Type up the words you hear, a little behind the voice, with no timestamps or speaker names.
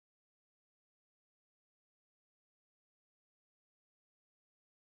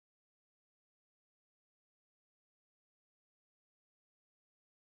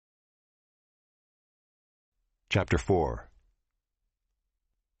Chapter 4.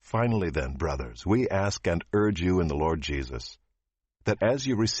 Finally then, brothers, we ask and urge you in the Lord Jesus, that as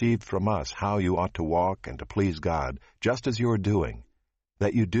you received from us how you ought to walk and to please God, just as you are doing,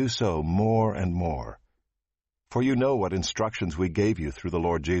 that you do so more and more. For you know what instructions we gave you through the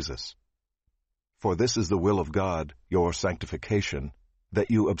Lord Jesus. For this is the will of God, your sanctification, that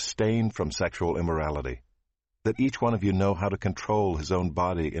you abstain from sexual immorality, that each one of you know how to control his own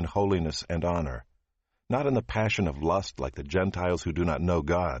body in holiness and honor, not in the passion of lust like the Gentiles who do not know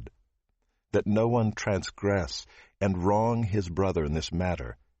God, that no one transgress and wrong his brother in this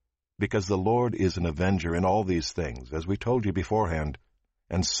matter, because the Lord is an avenger in all these things, as we told you beforehand,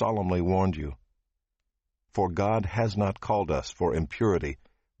 and solemnly warned you. For God has not called us for impurity,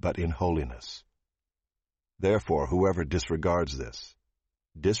 but in holiness. Therefore, whoever disregards this,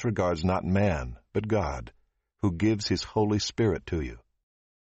 disregards not man, but God, who gives his Holy Spirit to you.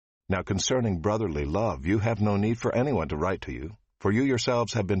 Now concerning brotherly love, you have no need for anyone to write to you, for you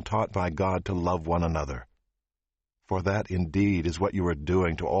yourselves have been taught by God to love one another. For that indeed is what you are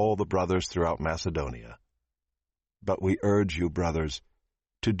doing to all the brothers throughout Macedonia. But we urge you, brothers,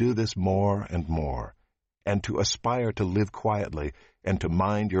 to do this more and more, and to aspire to live quietly, and to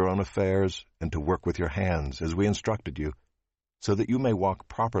mind your own affairs, and to work with your hands, as we instructed you, so that you may walk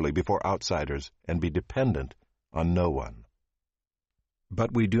properly before outsiders, and be dependent on no one.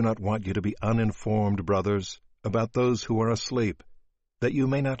 But we do not want you to be uninformed, brothers, about those who are asleep, that you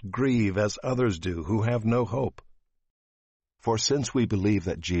may not grieve as others do who have no hope. For since we believe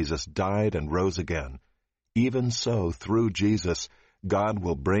that Jesus died and rose again, even so through Jesus God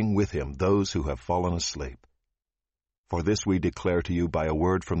will bring with him those who have fallen asleep. For this we declare to you by a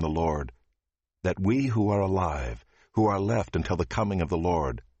word from the Lord, that we who are alive, who are left until the coming of the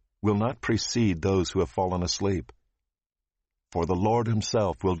Lord, will not precede those who have fallen asleep. For the Lord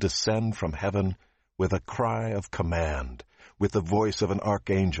himself will descend from heaven with a cry of command, with the voice of an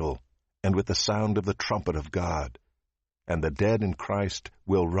archangel, and with the sound of the trumpet of God. And the dead in Christ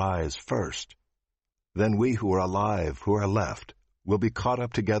will rise first. Then we who are alive, who are left, will be caught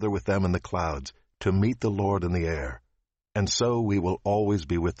up together with them in the clouds to meet the Lord in the air. And so we will always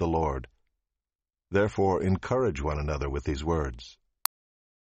be with the Lord. Therefore encourage one another with these words.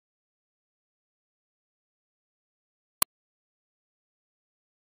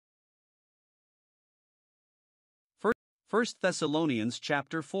 First Thessalonians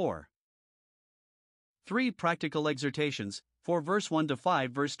chapter 4. 3 practical exhortations, 4 verse 1 to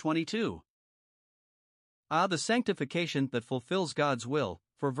 5 verse 22. The sanctification that fulfills God's will,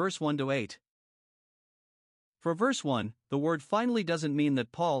 for verse 1 to 8. For verse 1, the word finally doesn't mean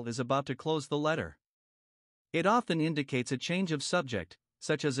that Paul is about to close the letter. It often indicates a change of subject,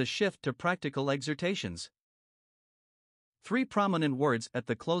 such as a shift to practical exhortations. 3 prominent words at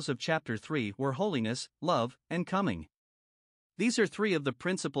the close of chapter 3 were holiness, love, and coming. These are 3 of the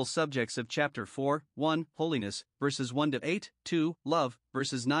principal subjects of chapter 4, 1, holiness, verses 1 to 8, 2, love,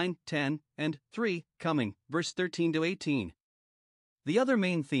 verses 9, 10, and 3, coming, verse 13 to 18. The other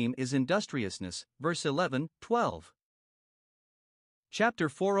main theme is industriousness, verse 11, 12. Chapter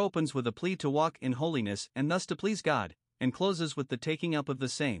 4 opens with a plea to walk in holiness and thus to please God, and closes with the taking up of the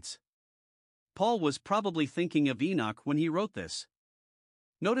saints. Paul was probably thinking of Enoch when he wrote this.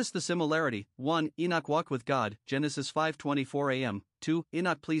 Notice the similarity. 1. Enoch walked with God, Genesis 5:24 a.m. 2.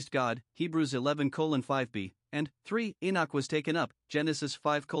 Enoch pleased God, Hebrews 11:5b. And 3. Enoch was taken up, Genesis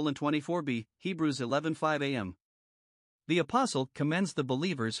 5:24b, Hebrews 11:5 a.m. The apostle commends the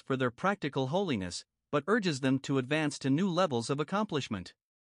believers for their practical holiness, but urges them to advance to new levels of accomplishment.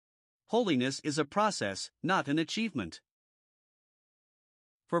 Holiness is a process, not an achievement.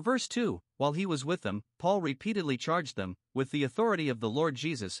 For verse 2, while he was with them, Paul repeatedly charged them, with the authority of the Lord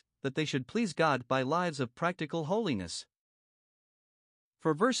Jesus, that they should please God by lives of practical holiness.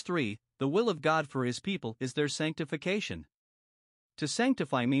 For verse 3, the will of God for his people is their sanctification. To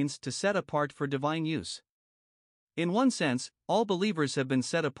sanctify means to set apart for divine use. In one sense, all believers have been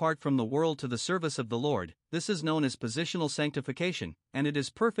set apart from the world to the service of the Lord. This is known as positional sanctification, and it is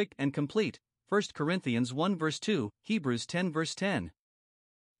perfect and complete. 1 Corinthians 1 verse 2, Hebrews 10 verse 10.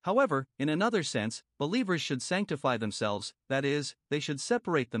 However, in another sense, believers should sanctify themselves, that is, they should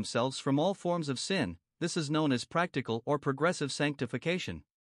separate themselves from all forms of sin. This is known as practical or progressive sanctification.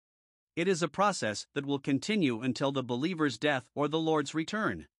 It is a process that will continue until the believer's death or the Lord's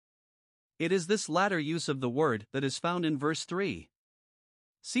return. It is this latter use of the word that is found in verse 3.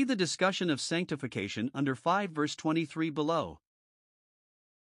 See the discussion of sanctification under 5 verse 23 below.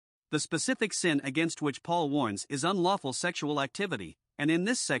 The specific sin against which Paul warns is unlawful sexual activity, and in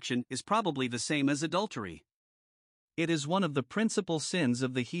this section is probably the same as adultery. It is one of the principal sins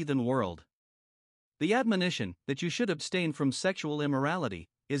of the heathen world. The admonition that you should abstain from sexual immorality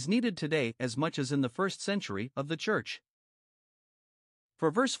is needed today as much as in the first century of the Church. For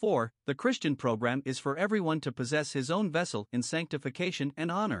verse 4, the Christian program is for everyone to possess his own vessel in sanctification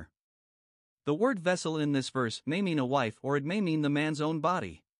and honor. The word vessel in this verse may mean a wife or it may mean the man's own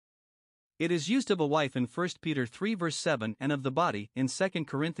body. It is used of a wife in 1 Peter 3 verse 7 and of the body in 2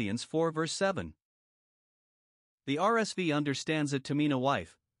 Corinthians 4 verse 7. The RSV understands it to mean a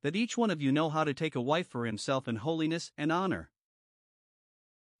wife, that each one of you know how to take a wife for himself in holiness and honor.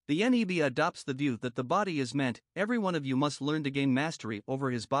 The NEB adopts the view that the body is meant, every one of you must learn to gain mastery over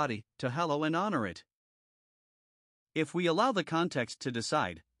his body, to hallow and honor it. If we allow the context to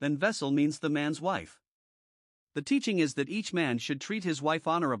decide, then vessel means the man's wife. The teaching is that each man should treat his wife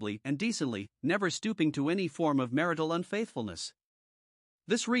honorably and decently, never stooping to any form of marital unfaithfulness.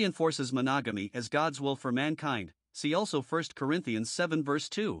 This reinforces monogamy as God's will for mankind. See also 1 Corinthians 7 verse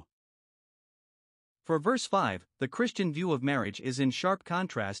 2. For verse 5, the Christian view of marriage is in sharp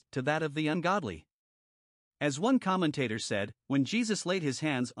contrast to that of the ungodly. As one commentator said, when Jesus laid his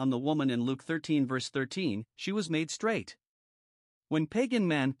hands on the woman in Luke 13 verse 13, she was made straight. When pagan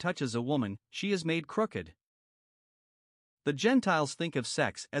man touches a woman, she is made crooked. The Gentiles think of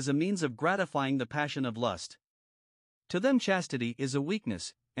sex as a means of gratifying the passion of lust. To them chastity is a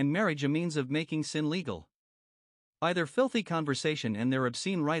weakness, and marriage a means of making sin legal. By their filthy conversation and their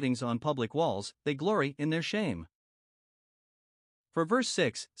obscene writings on public walls, they glory in their shame. For verse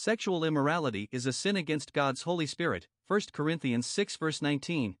 6, sexual immorality is a sin against God's Holy Spirit, 1 Corinthians 6 verse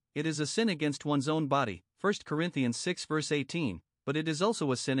 19, it is a sin against one's own body, 1 Corinthians 6 verse 18, but it is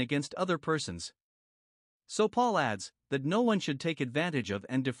also a sin against other persons. So Paul adds, that no one should take advantage of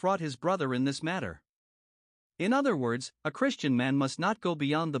and defraud his brother in this matter. In other words, a Christian man must not go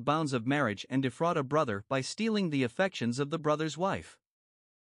beyond the bounds of marriage and defraud a brother by stealing the affections of the brother's wife.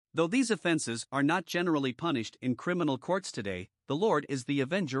 Though these offenses are not generally punished in criminal courts today, the Lord is the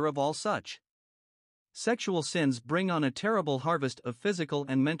avenger of all such. Sexual sins bring on a terrible harvest of physical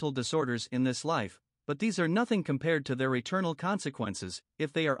and mental disorders in this life, but these are nothing compared to their eternal consequences,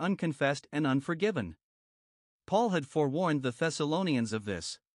 if they are unconfessed and unforgiven. Paul had forewarned the Thessalonians of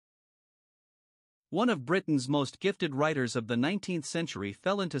this. One of Britain's most gifted writers of the 19th century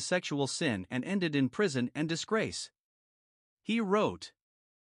fell into sexual sin and ended in prison and disgrace. He wrote,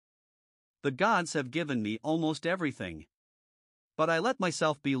 "The gods have given me almost everything. But I let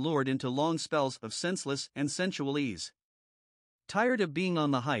myself be lured into long spells of senseless and sensual ease. Tired of being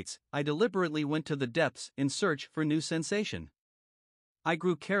on the heights, I deliberately went to the depths in search for new sensation. I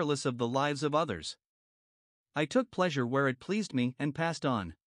grew careless of the lives of others. I took pleasure where it pleased me and passed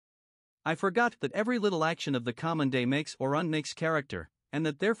on. I forgot that every little action of the common day makes or unmakes character, and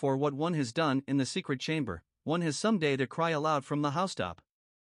that therefore what one has done in the secret chamber, one has some day to cry aloud from the housetop.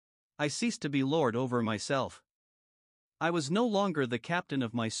 I ceased to be lord over myself. I was no longer the captain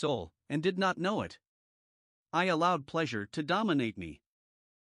of my soul, and did not know it. I allowed pleasure to dominate me.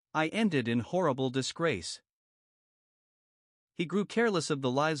 I ended in horrible disgrace." He grew careless of the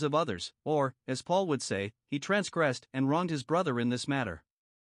lives of others, or, as Paul would say, he transgressed and wronged his brother in this matter.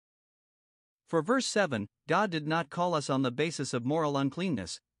 For verse 7, God did not call us on the basis of moral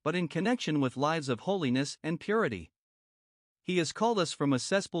uncleanness, but in connection with lives of holiness and purity. He has called us from a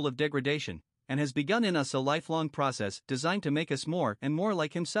cesspool of degradation, and has begun in us a lifelong process designed to make us more and more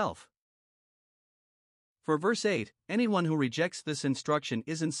like Himself. For verse 8, anyone who rejects this instruction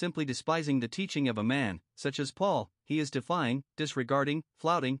isn't simply despising the teaching of a man, such as Paul, he is defying, disregarding,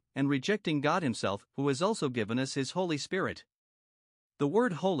 flouting, and rejecting God Himself, who has also given us His Holy Spirit. The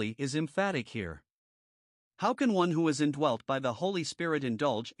word holy is emphatic here. How can one who is indwelt by the Holy Spirit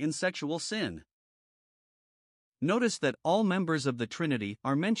indulge in sexual sin? Notice that all members of the Trinity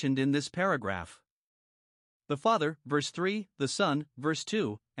are mentioned in this paragraph. The Father, verse 3, the Son, verse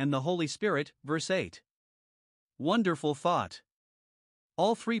 2, and the Holy Spirit, verse 8. Wonderful thought.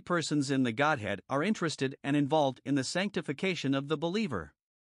 All three persons in the Godhead are interested and involved in the sanctification of the believer.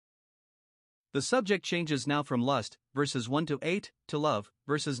 The subject changes now from lust, verses 1 to 8, to love,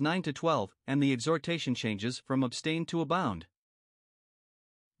 verses 9 to 12, and the exhortation changes from abstain to abound.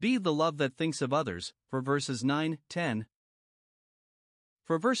 Be the love that thinks of others, for verses 9, 10.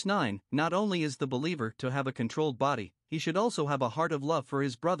 For verse 9, not only is the believer to have a controlled body, he should also have a heart of love for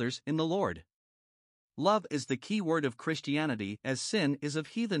his brothers in the Lord. Love is the key word of Christianity, as sin is of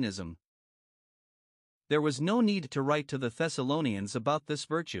heathenism. There was no need to write to the Thessalonians about this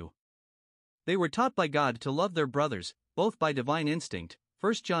virtue. They were taught by God to love their brothers, both by divine instinct,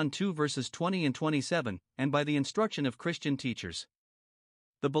 1 John 2 verses 20 and 27, and by the instruction of Christian teachers.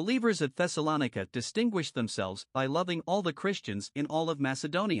 The believers at Thessalonica distinguished themselves by loving all the Christians in all of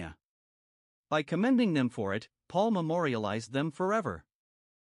Macedonia. By commending them for it, Paul memorialized them forever.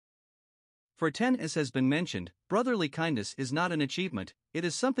 For 10, as has been mentioned, brotherly kindness is not an achievement, it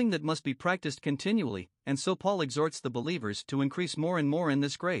is something that must be practiced continually, and so Paul exhorts the believers to increase more and more in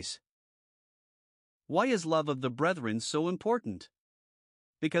this grace. Why is love of the brethren so important?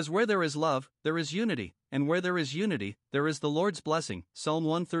 Because where there is love, there is unity, and where there is unity, there is the Lord's blessing. Psalm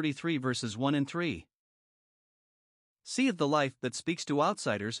 133 verses 1 and 3. See the life that speaks to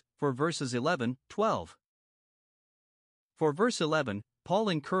outsiders, for verses 11, 12. For verse 11, Paul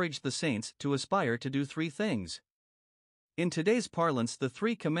encouraged the saints to aspire to do 3 things. In today's parlance, the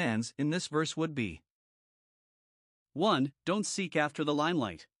 3 commands in this verse would be: 1. Don't seek after the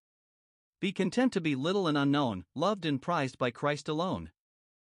limelight. Be content to be little and unknown, loved and prized by Christ alone.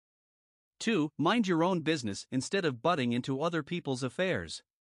 2. Mind your own business instead of butting into other people's affairs.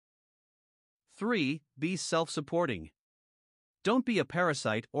 3. Be self-supporting. Don't be a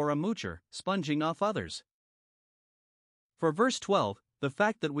parasite or a moocher, sponging off others. For verse 12, the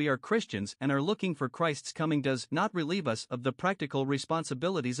fact that we are Christians and are looking for Christ's coming does not relieve us of the practical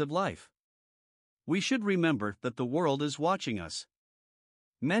responsibilities of life. We should remember that the world is watching us.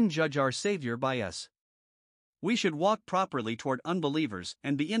 Men judge our Savior by us. We should walk properly toward unbelievers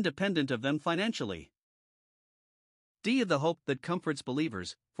and be independent of them financially. D. The hope that comforts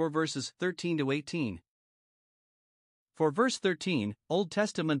believers, for verses 13 to 18. For verse 13, Old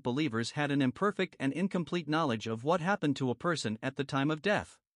Testament believers had an imperfect and incomplete knowledge of what happened to a person at the time of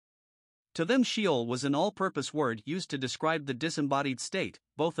death. To them, Sheol was an all-purpose word used to describe the disembodied state,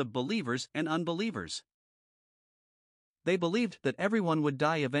 both of believers and unbelievers. They believed that everyone would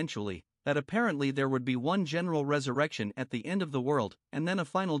die eventually, that apparently there would be one general resurrection at the end of the world, and then a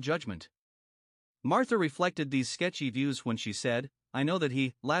final judgment. Martha reflected these sketchy views when she said, "I know that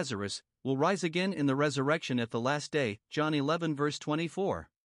he, Lazarus, will rise again in the resurrection at the last day." John 11 verse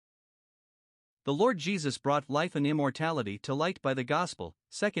 24. The Lord Jesus brought life and immortality to light by the gospel,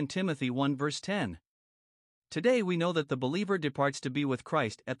 2 Timothy 1 verse 10. Today we know that the believer departs to be with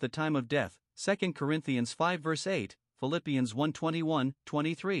Christ at the time of death, 2 Corinthians 5 verse 8, Philippians 1:21,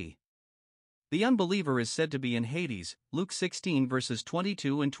 23. The unbeliever is said to be in Hades, Luke 16 verses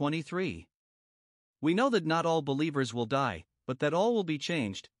 22 and 23. We know that not all believers will die, but that all will be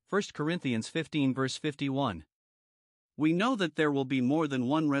changed, 1 Corinthians 15 verse 51. We know that there will be more than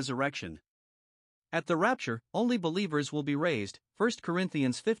one resurrection. At the rapture, only believers will be raised, 1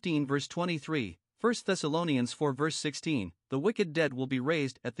 Corinthians 15 verse 23, 1 Thessalonians 4 verse 16, the wicked dead will be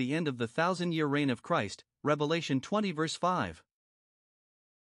raised at the end of the 1,000-year reign of Christ, Revelation 20 verse 5.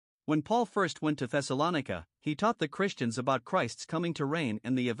 When Paul first went to Thessalonica, he taught the Christians about Christ's coming to reign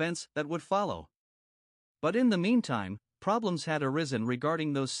and the events that would follow. But in the meantime, problems had arisen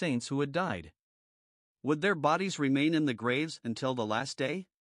regarding those saints who had died. Would their bodies remain in the graves until the last day?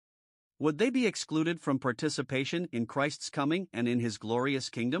 Would they be excluded from participation in Christ's coming and in his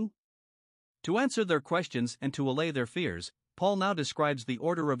glorious kingdom? To answer their questions and to allay their fears, Paul now describes the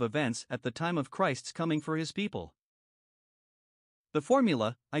order of events at the time of Christ's coming for his people. The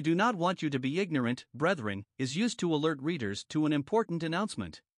formula, "I do not want you to be ignorant, brethren," is used to alert readers to an important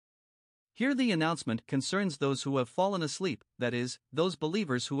announcement. Here the announcement concerns those who have fallen asleep, that is, those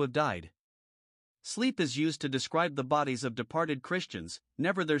believers who have died. Sleep is used to describe the bodies of departed Christians,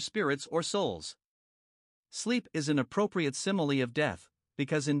 never their spirits or souls. Sleep is an appropriate simile of death,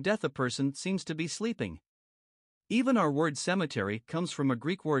 because in death a person seems to be sleeping. Even our word cemetery comes from a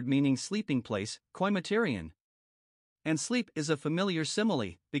Greek word meaning sleeping place, koimaterion. And sleep is a familiar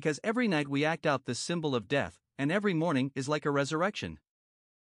simile, because every night we act out this symbol of death, and every morning is like a resurrection.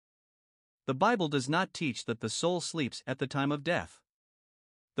 The Bible does not teach that the soul sleeps at the time of death.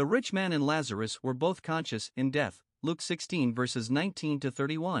 The rich man and Lazarus were both conscious in death, Luke 16 verses 19 to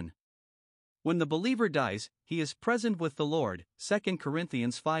 31. When the believer dies, he is present with the Lord, 2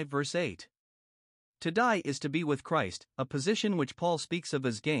 Corinthians 5 verse 8. To die is to be with Christ, a position which Paul speaks of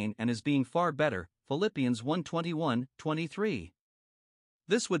as gain and as being far better, Philippians 1:21, 23.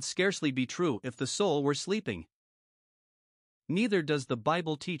 This would scarcely be true if the soul were sleeping. Neither does the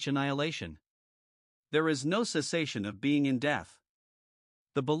Bible teach annihilation. There is no cessation of being in death.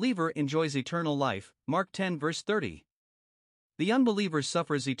 The believer enjoys eternal life, Mark 10 verse 30. The unbeliever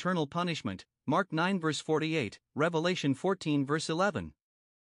suffers eternal punishment, Mark 9 verse 48, Revelation 14 verse 11.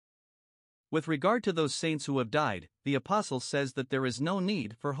 With regard to those saints who have died, the apostle says that there is no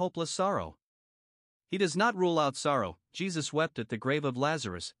need for hopeless sorrow. He does not rule out sorrow. Jesus wept at the grave of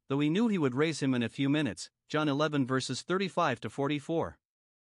Lazarus, though he knew he would raise him in a few minutes, John 11 verses 35 to 44.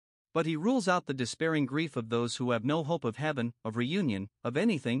 But he rules out the despairing grief of those who have no hope of heaven, of reunion, of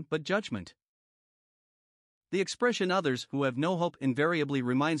anything but judgment. The expression others who have no hope invariably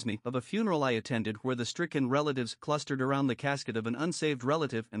reminds me of a funeral I attended where the stricken relatives clustered around the casket of an unsaved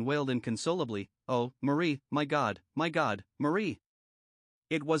relative and wailed inconsolably, "Oh, Marie, my God, Marie."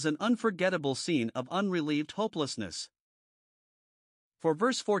 It was an unforgettable scene of unrelieved hopelessness. For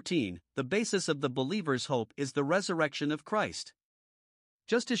verse 14, the basis of the believer's hope is the resurrection of Christ.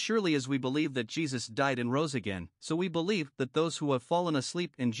 Just as surely as we believe that Jesus died and rose again, so we believe that those who have fallen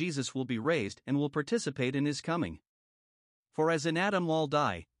asleep in Jesus will be raised and will participate in his coming. For as in Adam all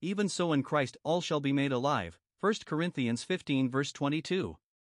die, even so in Christ all shall be made alive. 1 Corinthians 15 verse 22.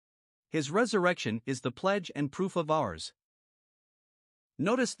 His resurrection is the pledge and proof of ours.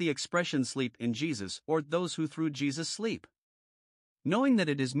 Notice the expression sleep in Jesus, or those who through Jesus sleep. Knowing that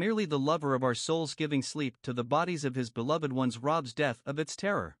it is merely the lover of our souls giving sleep to the bodies of his beloved ones robs death of its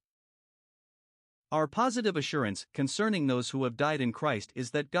terror. Our positive assurance concerning those who have died in Christ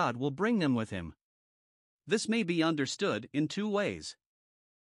is that God will bring them with him. This may be understood in two ways.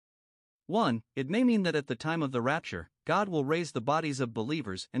 1. It may mean that at the time of the rapture, God will raise the bodies of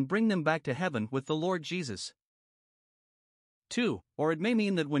believers and bring them back to heaven with the Lord Jesus. 2. Or it may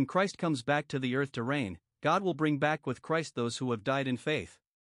mean that when Christ comes back to the earth to reign, God will bring back with Christ those who have died in faith.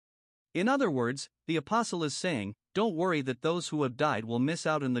 In other words, the apostle is saying, don't worry that those who have died will miss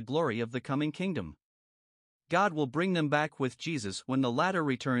out on the glory of the coming kingdom. God will bring them back with Jesus when the latter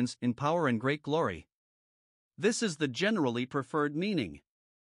returns in power and great glory. This is the generally preferred meaning.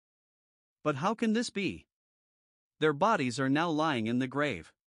 But how can this be? Their bodies are now lying in the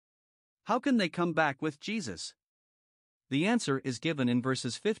grave. How can they come back with Jesus? The answer is given in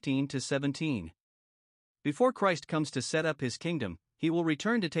verses 15 to 17. Before Christ comes to set up his kingdom, he will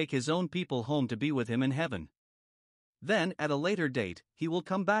return to take his own people home to be with him in heaven. Then, at a later date, he will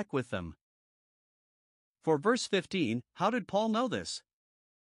come back with them. For verse 15, how did Paul know this?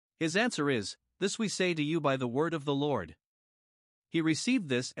 His answer is, "This we say to you by the word of the Lord." He received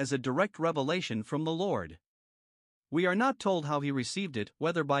this as a direct revelation from the Lord. We are not told how he received it,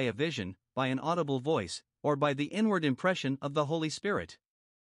 whether by a vision, by an audible voice, or by the inward impression of the Holy Spirit.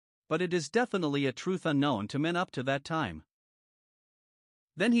 But it is definitely a truth unknown to men up to that time.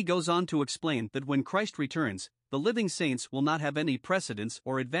 Then he goes on to explain that when Christ returns, the living saints will not have any precedence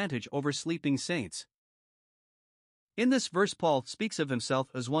or advantage over sleeping saints. In this verse Paul speaks of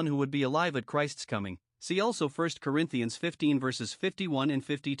himself as one who would be alive at Christ's coming. See also 1 Corinthians 15 verses 51 and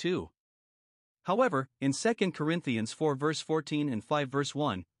 52. However, in 2 Corinthians 4 verse 14 and 5 verse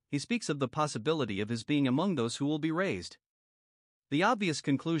 1, he speaks of the possibility of his being among those who will be raised. The obvious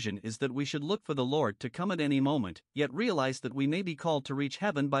conclusion is that we should look for the Lord to come at any moment, yet realize that we may be called to reach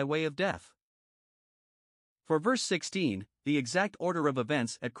heaven by way of death. For verse 16, the exact order of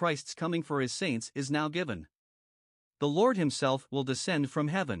events at Christ's coming for his saints is now given. The Lord himself will descend from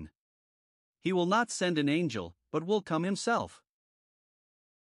heaven. He will not send an angel, but will come himself.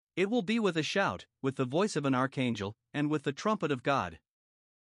 It will be with a shout, with the voice of an archangel, and with the trumpet of God.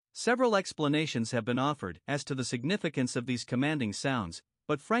 Several explanations have been offered as to the significance of these commanding sounds,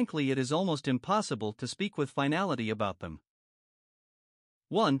 but frankly it is almost impossible to speak with finality about them.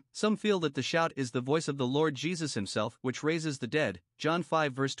 1. Some feel that the shout is the voice of the Lord Jesus himself which raises the dead, John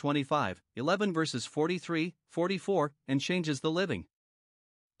 5 verse 25, 11 verses 43, 44, and changes the living.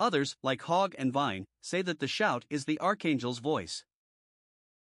 Others, like Hogg and Vine, say that the shout is the archangel's voice.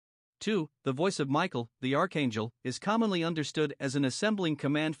 2. The voice of Michael, the archangel, is commonly understood as an assembling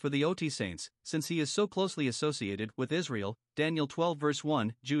command for the OT saints, since he is so closely associated with Israel, Daniel 12 verse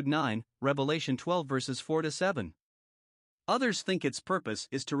 1, Jude 9, Revelation 12 verses 4 to 7. Others think its purpose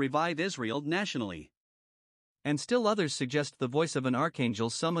is to revive Israel nationally. And still others suggest the voice of an archangel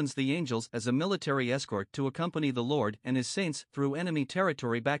summons the angels as a military escort to accompany the Lord and his saints through enemy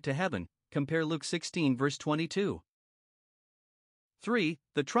territory back to heaven, compare Luke 16 verse 22. 3.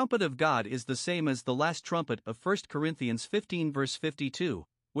 The trumpet of God is the same as the last trumpet of 1 Corinthians 15 verse 52,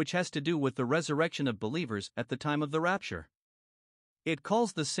 which has to do with the resurrection of believers at the time of the rapture. It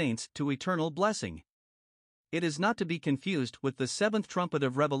calls the saints to eternal blessing. It is not to be confused with the seventh trumpet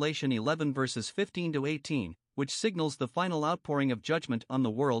of Revelation 11 verses 15 to 18, which signals the final outpouring of judgment on the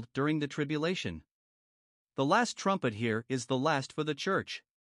world during the tribulation. The last trumpet here is the last for the church.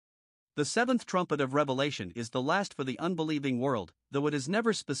 The seventh trumpet of Revelation is the last for the unbelieving world, though it is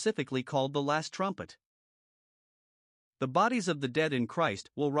never specifically called the last trumpet. The bodies of the dead in Christ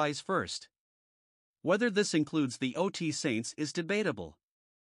will rise first. Whether this includes the OT saints is debatable.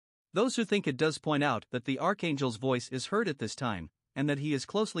 Those who think it does point out that the archangel's voice is heard at this time, and that he is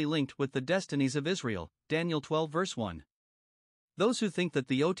closely linked with the destinies of Israel, Daniel 12 verse 1. Those who think that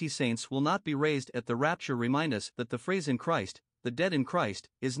the OT saints will not be raised at the rapture remind us that the phrase in Christ the dead in Christ,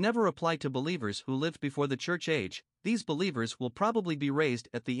 is never applied to believers who lived before the church age. These believers will probably be raised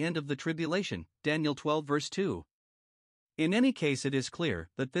at the end of the tribulation, Daniel 12 verse 2. In any case, it is clear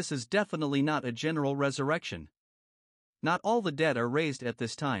that this is definitely not a general resurrection. Not all the dead are raised at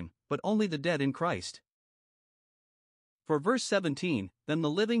this time, but only the dead in Christ. For verse 17, then the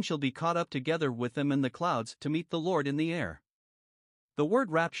living shall be caught up together with them in the clouds to meet the Lord in the air. The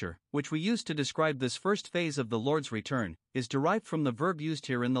word rapture, which we use to describe this first phase of the Lord's return, is derived from the verb used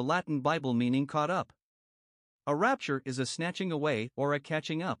here in the Latin Bible meaning caught up. A rapture is a snatching away or a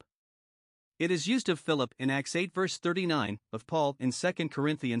catching up. It is used of Philip in Acts 8 verse 39, of Paul in 2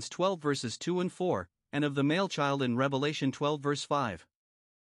 Corinthians 12 verses 2 and 4, and of the male child in Revelation 12 verse 5.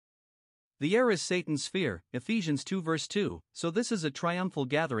 The air is Satan's sphere, Ephesians 2 verse 2, so this is a triumphal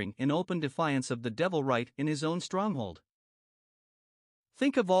gathering in open defiance of the devil right in his own stronghold.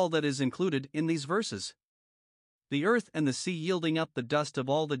 Think of all that is included in these verses. The earth and the sea yielding up the dust of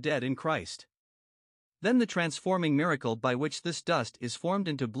all the dead in Christ. Then the transforming miracle by which this dust is formed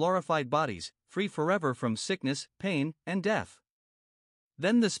into glorified bodies, free forever from sickness, pain, and death.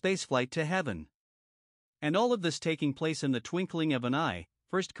 Then the spaceflight to heaven. And all of this taking place in the twinkling of an eye,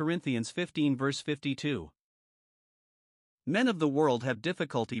 1 Corinthians 15 verse 52. Men of the world have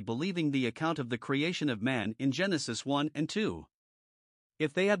difficulty believing the account of the creation of man in Genesis 1 and 2.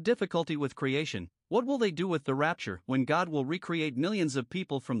 If they have difficulty with creation, what will they do with the rapture when God will recreate millions of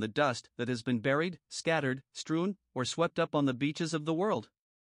people from the dust that has been buried, scattered, strewn, or swept up on the beaches of the world?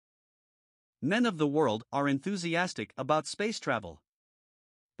 Men of the world are enthusiastic about space travel.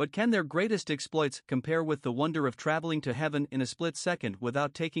 But can their greatest exploits compare with the wonder of traveling to heaven in a split second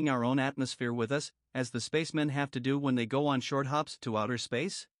without taking our own atmosphere with us, as the spacemen have to do when they go on short hops to outer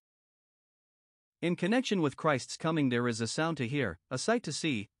space? In connection with Christ's coming, there is a sound to hear, a sight to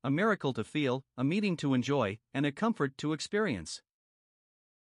see, a miracle to feel, a meeting to enjoy, and a comfort to experience.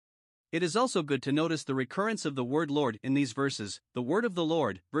 It is also good to notice the recurrence of the word Lord in these verses: the word of the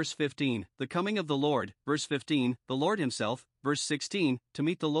Lord, verse 15, the coming of the Lord, verse 15, the Lord himself, verse 16, to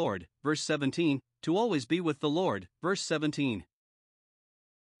meet the Lord, verse 17, to always be with the Lord, verse 17.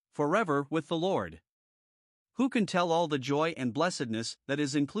 Forever with the Lord. Who can tell all the joy and blessedness that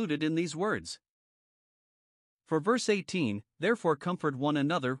is included in these words? For verse 18, therefore comfort one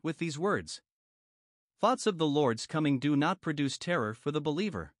another with these words. Thoughts of the Lord's coming do not produce terror for the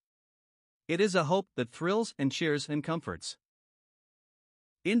believer. It is a hope that thrills and cheers and comforts.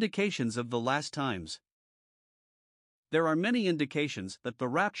 Indications of the last times. There are many indications that the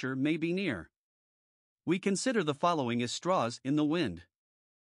rapture may be near. We consider the following as straws in the wind.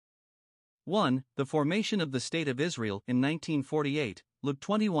 1. The formation of the State of Israel in 1948, Luke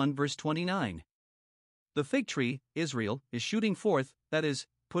 21 verse 29. The fig tree, Israel, is shooting forth, that is,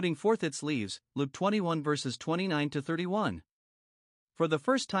 putting forth its leaves, Luke 21 verses 29 to 31. For the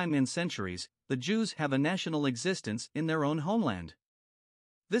first time in centuries, the Jews have a national existence in their own homeland.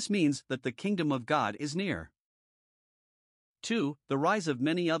 This means that the kingdom of God is near. 2. The rise of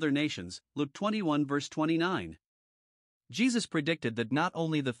many other nations, Luke 21 verse 29. Jesus predicted that not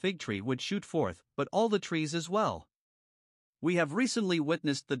only the fig tree would shoot forth, but all the trees as well. We have recently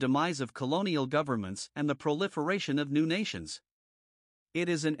witnessed the demise of colonial governments and the proliferation of new nations. It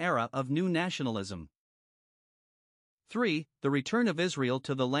is an era of new nationalism. 3. The return of Israel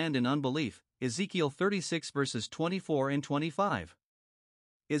to the land in unbelief, Ezekiel 36 verses 24 and 25.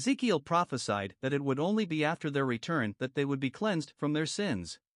 Ezekiel prophesied that it would only be after their return that they would be cleansed from their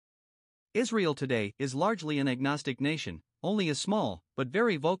sins. Israel today is largely an agnostic nation, only a small, but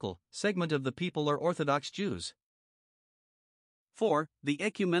very vocal, segment of the people are Orthodox Jews. 4. The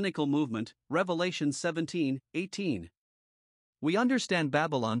ecumenical movement, Revelation 17:18. We understand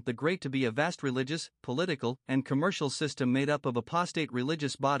Babylon the Great to be a vast religious, political, and commercial system made up of apostate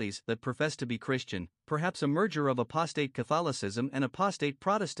religious bodies that profess to be Christian, perhaps a merger of apostate Catholicism and apostate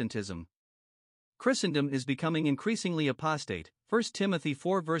Protestantism. Christendom is becoming increasingly apostate, 1 Timothy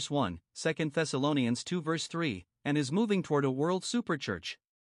 4 verse 1, 2 Thessalonians 2 verse 3, and is moving toward a world superchurch.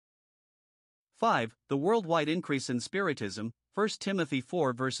 5. The worldwide increase in Spiritism, 1 Timothy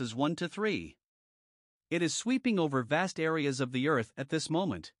 4 verses 1 to 3. It is sweeping over vast areas of the earth at this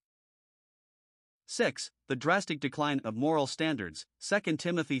moment. 6. The drastic decline of moral standards, 2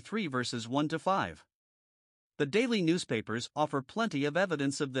 Timothy 3 verses 1 to 5. The daily newspapers offer plenty of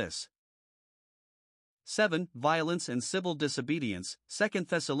evidence of this. 7. Violence and civil disobedience, 2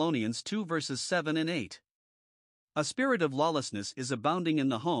 Thessalonians 2 verses 7 and 8. A spirit of lawlessness is abounding in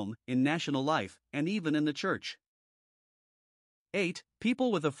the home, in national life, and even in the church. 8.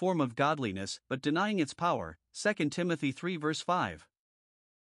 People with a form of godliness but denying its power, 2 Timothy 3 verse 5.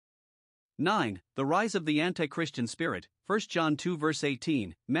 9. The rise of the anti-Christian spirit, 1 John 2 verse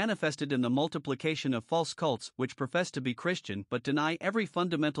 18, manifested in the multiplication of false cults which profess to be Christian but deny every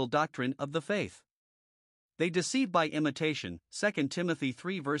fundamental doctrine of the faith. They deceive by imitation, 2 Timothy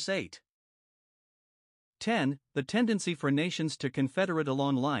 3 verse 8. 10. The tendency for nations to confederate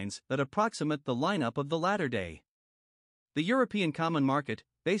along lines that approximate the lineup of the latter day. The European Common Market,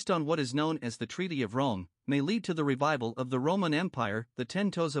 based on what is known as the Treaty of Rome, may lead to the revival of the Roman Empire, the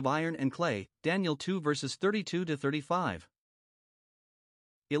 10 toes of iron and clay, Daniel 2 verses 32 to 35.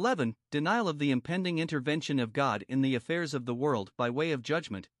 11. Denial of the impending intervention of God in the affairs of the world by way of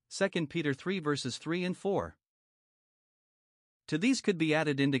judgment, 2 Peter 3 verses 3 and 4. To these could be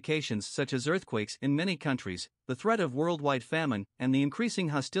added indications such as earthquakes in many countries, the threat of worldwide famine, and the increasing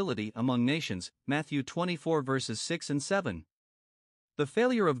hostility among nations, Matthew 24 verses 6 and 7. The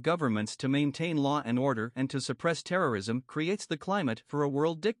failure of governments to maintain law and order and to suppress terrorism creates the climate for a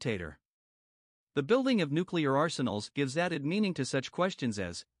world dictator. The building of nuclear arsenals gives added meaning to such questions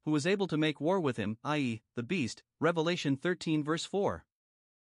as, who is able to make war with him, i.e., the beast, Revelation 13 verse 4.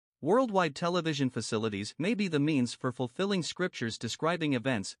 Worldwide television facilities may be the means for fulfilling scriptures describing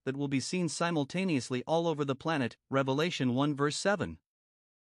events that will be seen simultaneously all over the planet, Revelation 1 verse 7.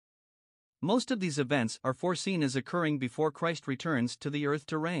 Most of these events are foreseen as occurring before Christ returns to the earth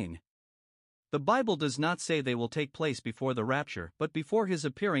to reign. The Bible does not say they will take place before the rapture but before his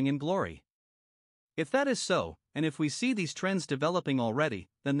appearing in glory. If that is so, and if we see these trends developing already,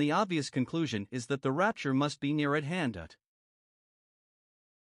 then the obvious conclusion is that the rapture must be near at hand.